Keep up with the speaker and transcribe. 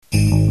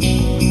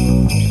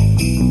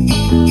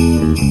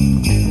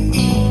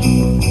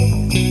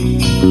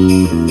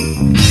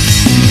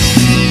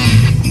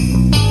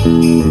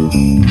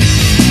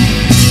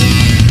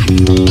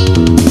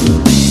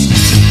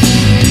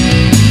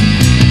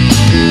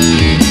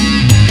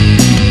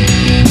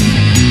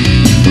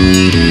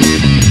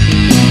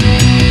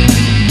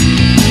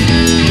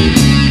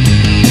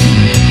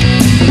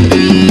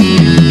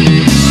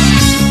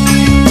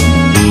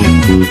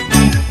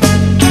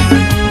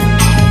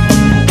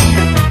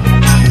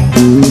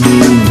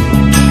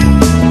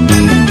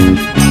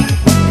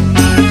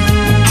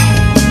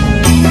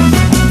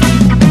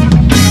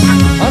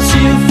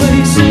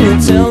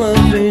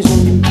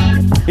Television,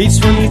 it's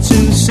funny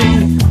to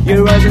see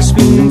your eyes are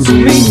speaking to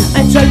me.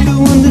 I try to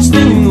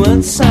understand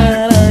what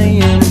side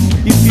I am,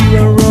 if you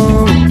are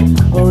wrong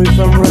or if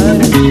I'm right.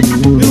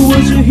 The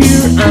words you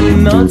hear are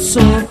not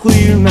so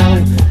clear now.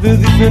 The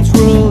different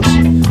roles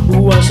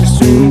was a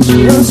strange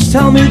to us.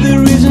 Tell me the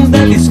reasons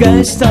that these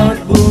guys talk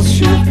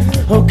bullshit.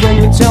 How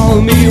can you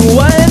tell me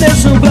why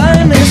there's so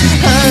blindness?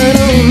 I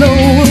don't know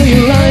why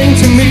you're lying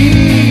to me.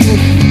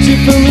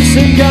 See, for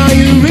mistake, are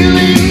you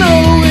really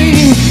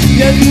knowing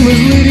that you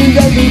misleading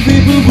that the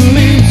people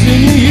believe in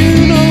you?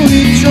 You know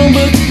it's wrong,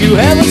 but you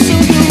have us so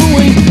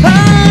doing.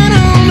 I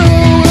don't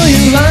know why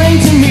you're lying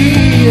to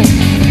me.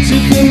 See,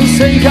 for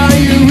mistake, are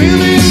you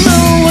really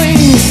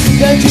knowing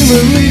that you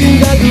misleading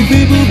that the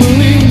people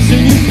believe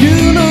in you?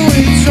 You know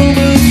it's wrong,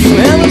 but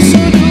you have us so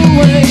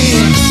doing.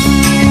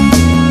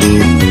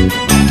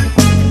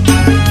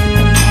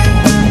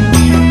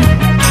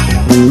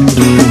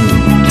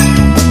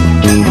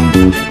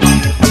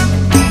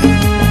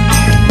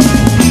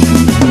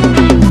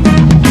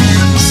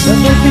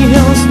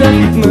 That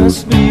it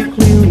must be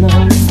clear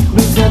now.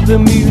 Look at the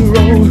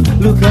mirror,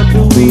 look at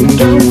the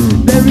window.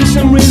 There is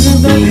some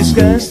reason that these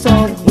guys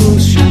talk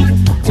bullshit.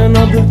 Turn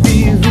on the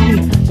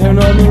TV, turn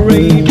on the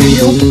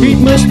radio. It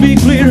must be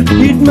clear,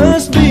 it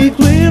must be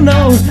clear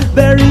now.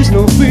 There is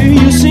no fear,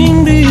 you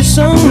sing this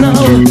song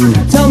now.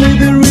 Tell me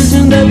the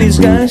reason that these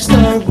guys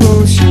talk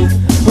bullshit.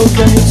 How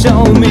can you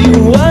tell me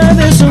why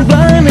there's so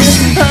blindness?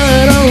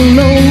 I don't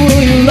know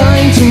why you're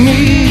lying to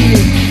me.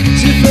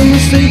 See the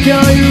mistake,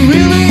 are you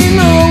really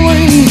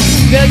knowing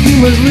that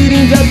you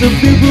misleading that the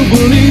people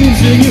believe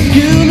in you?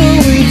 You know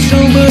it's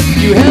wrong, but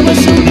you have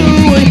us so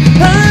doing.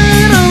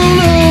 I don't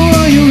know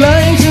why you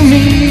lying to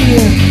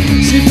me.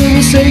 See the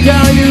mistake,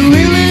 are you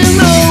really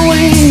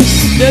knowing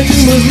that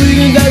you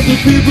misleading that the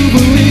people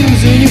believe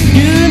in you?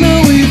 You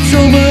know it's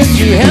wrong, but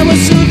you have us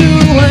so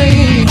doing.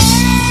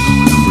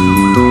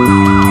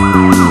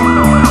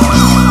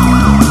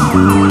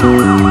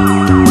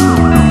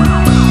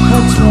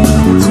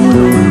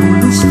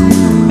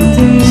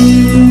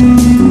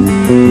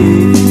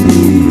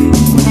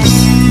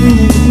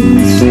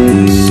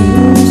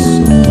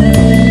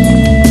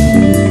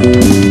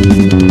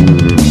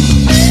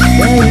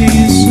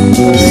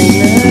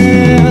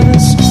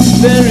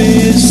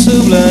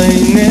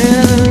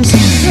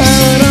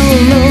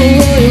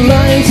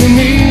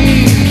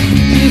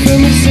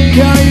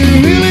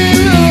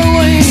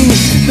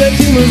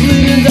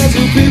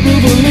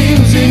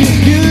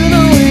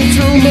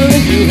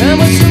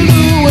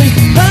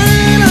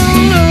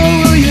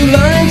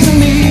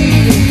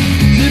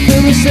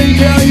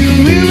 Are you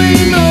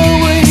really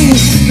knowing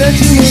that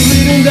you were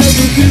leading that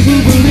the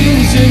people